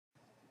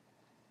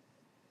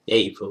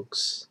Hey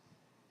folks,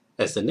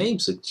 as the name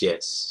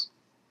suggests,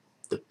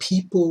 the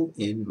people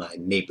in my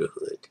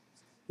neighborhood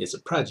is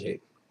a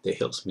project that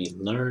helps me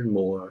learn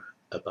more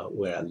about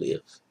where I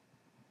live.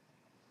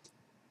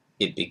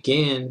 It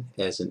began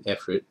as an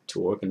effort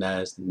to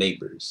organize the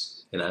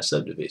neighbors in our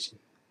subdivision.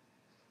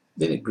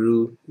 Then it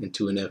grew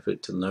into an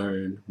effort to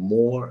learn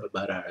more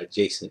about our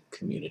adjacent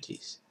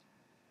communities,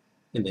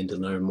 and then to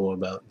learn more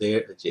about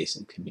their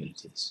adjacent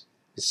communities,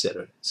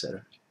 etc.,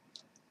 etc.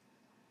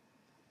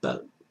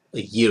 About a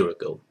year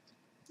ago,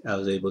 I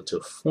was able to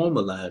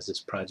formalize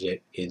this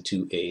project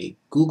into a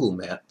Google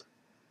map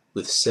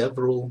with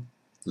several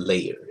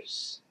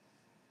layers.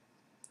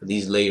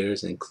 These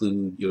layers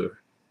include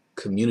your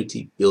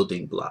community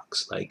building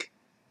blocks like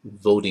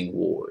voting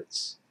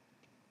wards,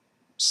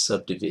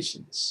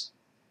 subdivisions,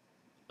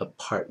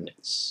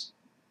 apartments,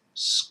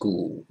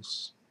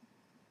 schools,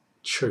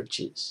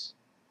 churches,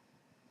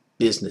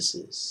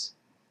 businesses,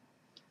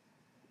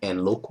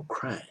 and local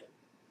crime.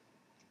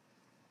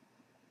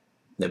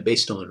 Now,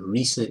 based on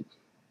recent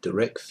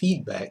direct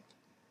feedback,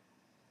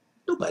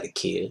 nobody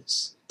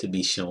cares to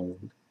be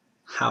shown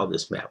how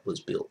this map was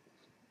built.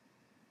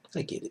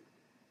 I get it.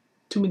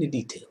 Too many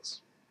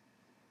details.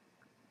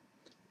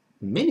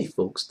 Many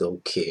folks, though,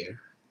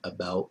 care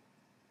about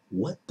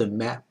what the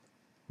map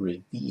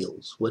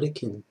reveals, what it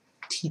can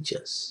teach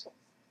us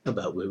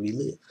about where we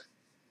live.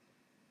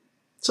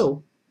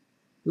 So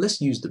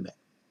let's use the map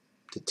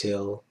to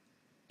tell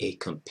a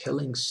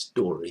compelling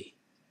story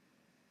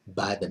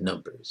by the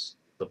numbers.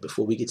 But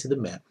before we get to the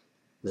map,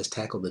 let's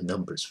tackle the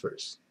numbers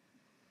first.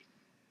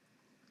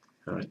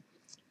 All right.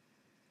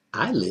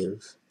 I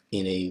live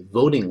in a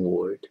voting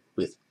ward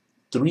with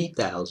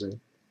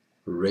 3,000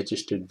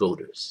 registered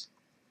voters.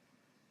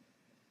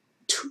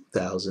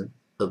 2,000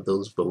 of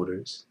those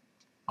voters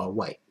are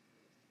white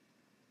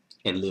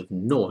and live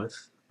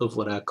north of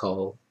what I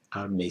call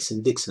our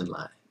Mason-Dixon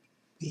line.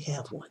 We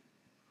have one.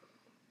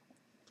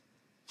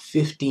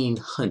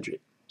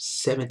 1,500,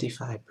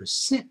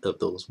 75% of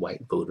those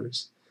white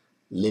voters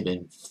live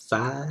in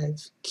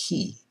 5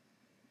 key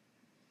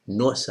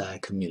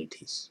Northside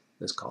communities,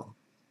 let's call them.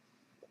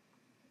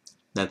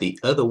 Now, the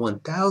other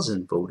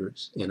 1,000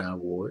 voters in our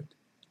ward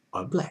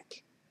are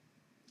black,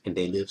 and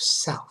they live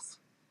south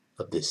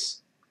of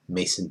this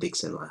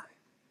Mason-Dixon line.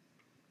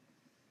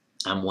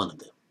 I'm one of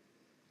them.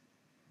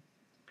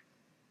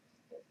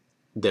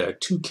 There are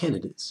 2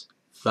 candidates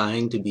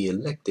vying to be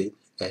elected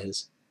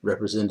as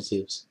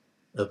representatives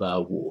of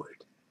our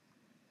ward.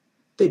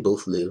 They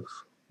both live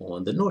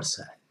on the north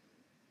side.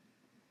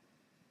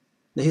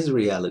 Now, here's a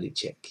reality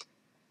check.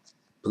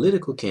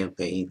 Political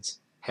campaigns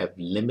have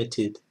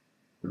limited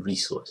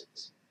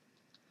resources.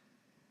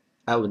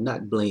 I would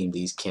not blame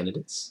these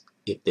candidates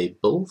if they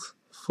both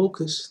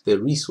focus their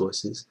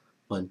resources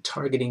on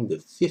targeting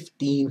the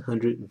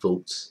 1,500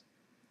 votes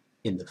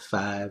in the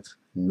 5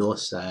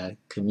 Northside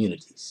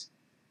communities.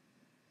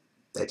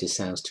 That just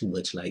sounds too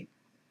much like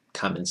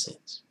common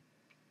sense.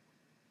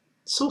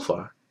 So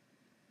far,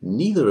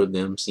 neither of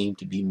them seem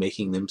to be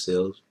making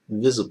themselves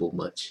visible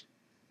much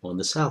on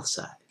the south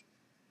side.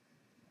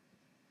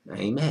 I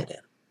ain't mad at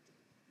them.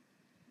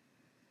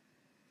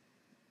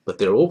 But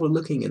they're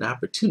overlooking an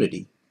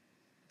opportunity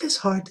that's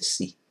hard to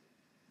see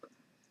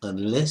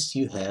unless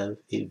you have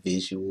a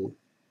visual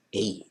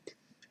aid,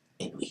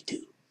 and we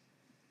do.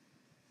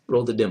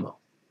 Roll the demo.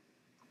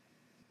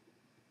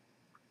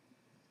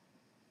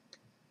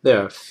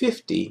 There are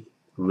 50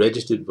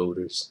 registered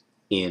voters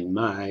in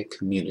my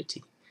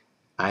community.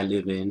 I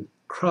live in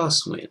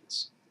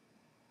Crosswinds,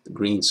 the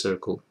green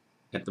circle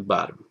at the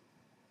bottom.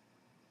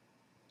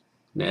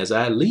 And as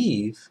I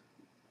leave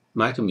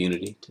my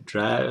community to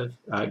drive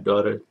our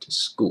daughter to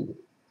school,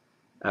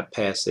 I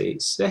pass a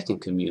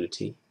second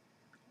community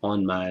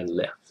on my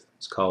left.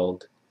 It's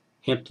called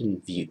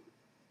Hampton View.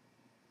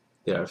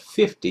 There are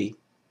 50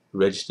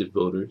 registered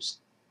voters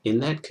in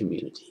that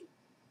community.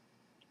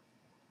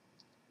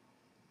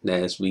 Now,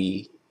 as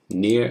we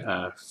near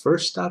our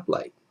first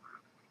stoplight,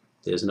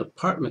 there's an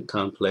apartment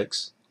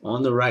complex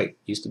on the right,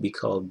 used to be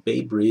called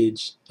Bay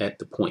Bridge at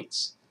the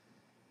Points.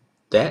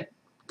 That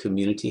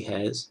community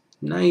has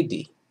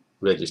 90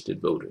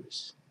 registered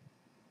voters.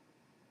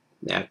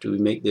 After we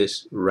make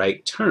this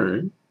right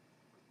turn,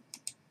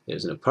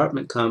 there's an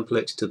apartment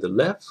complex to the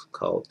left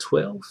called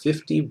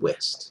 1250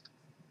 West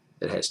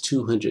that has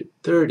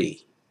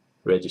 230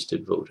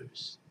 registered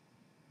voters.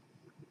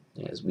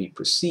 As we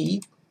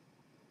proceed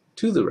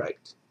to the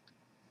right,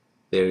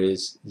 there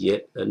is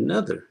yet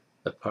another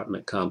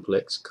apartment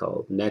complex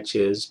called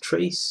Natchez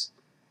Trace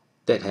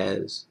that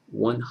has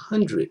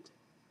 100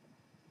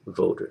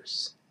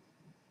 voters.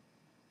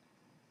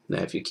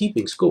 Now, if you're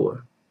keeping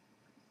score,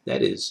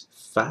 that is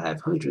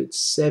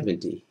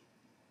 570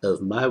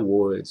 of my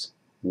ward's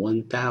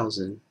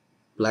 1,000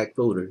 black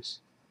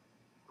voters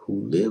who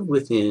live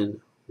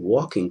within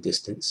walking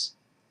distance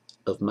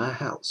of my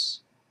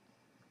house.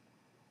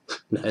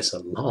 Now, it's a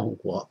long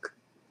walk,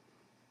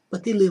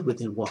 but they live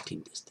within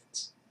walking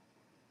distance.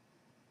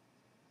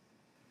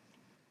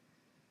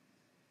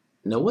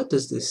 Now, what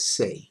does this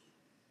say,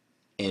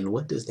 and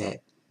what does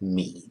that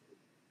mean?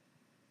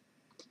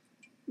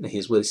 Now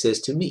here's what it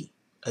says to me,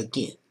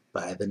 again,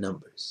 by the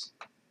numbers.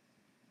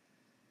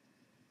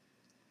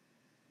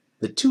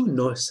 The two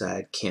North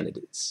Side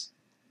candidates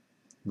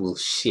will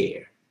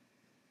share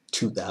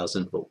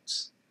 2,000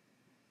 votes.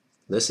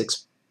 Let's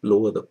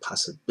explore the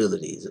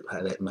possibilities of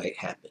how that might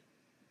happen.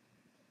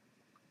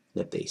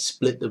 If they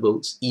split the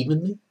votes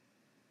evenly,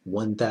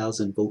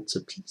 1,000 votes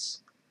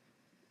apiece,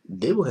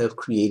 they will have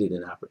created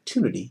an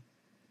opportunity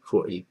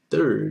for a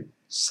third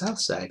South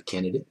Side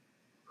candidate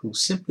who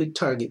simply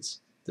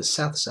targets the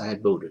South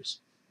Side voters,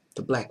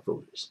 the black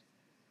voters.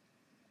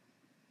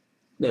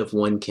 Now, if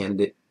one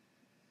candidate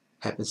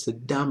happens to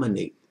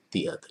dominate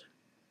the other,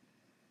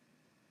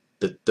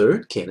 the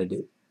third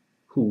candidate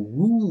who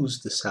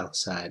woos the South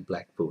Side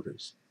black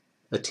voters,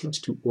 attempts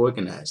to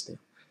organize them,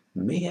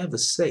 may have a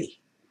say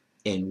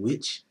in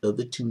which of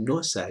the two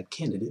North Side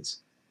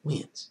candidates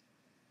wins.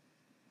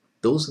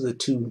 Those are the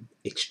two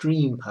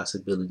extreme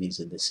possibilities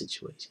in this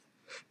situation.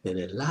 And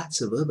there are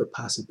lots of other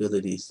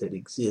possibilities that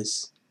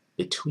exist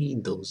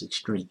between those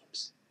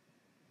extremes.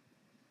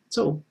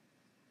 So,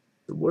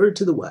 the word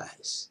to the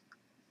wise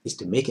is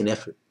to make an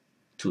effort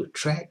to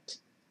attract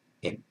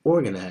and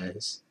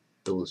organize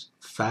those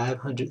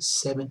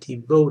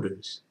 570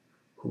 voters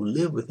who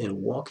live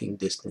within walking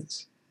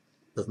distance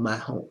of my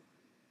home.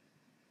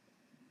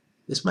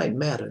 This might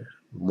matter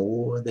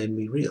more than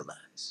we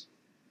realize.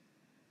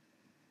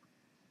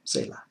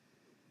 Selah.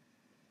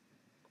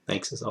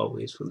 Thanks as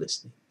always for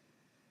listening.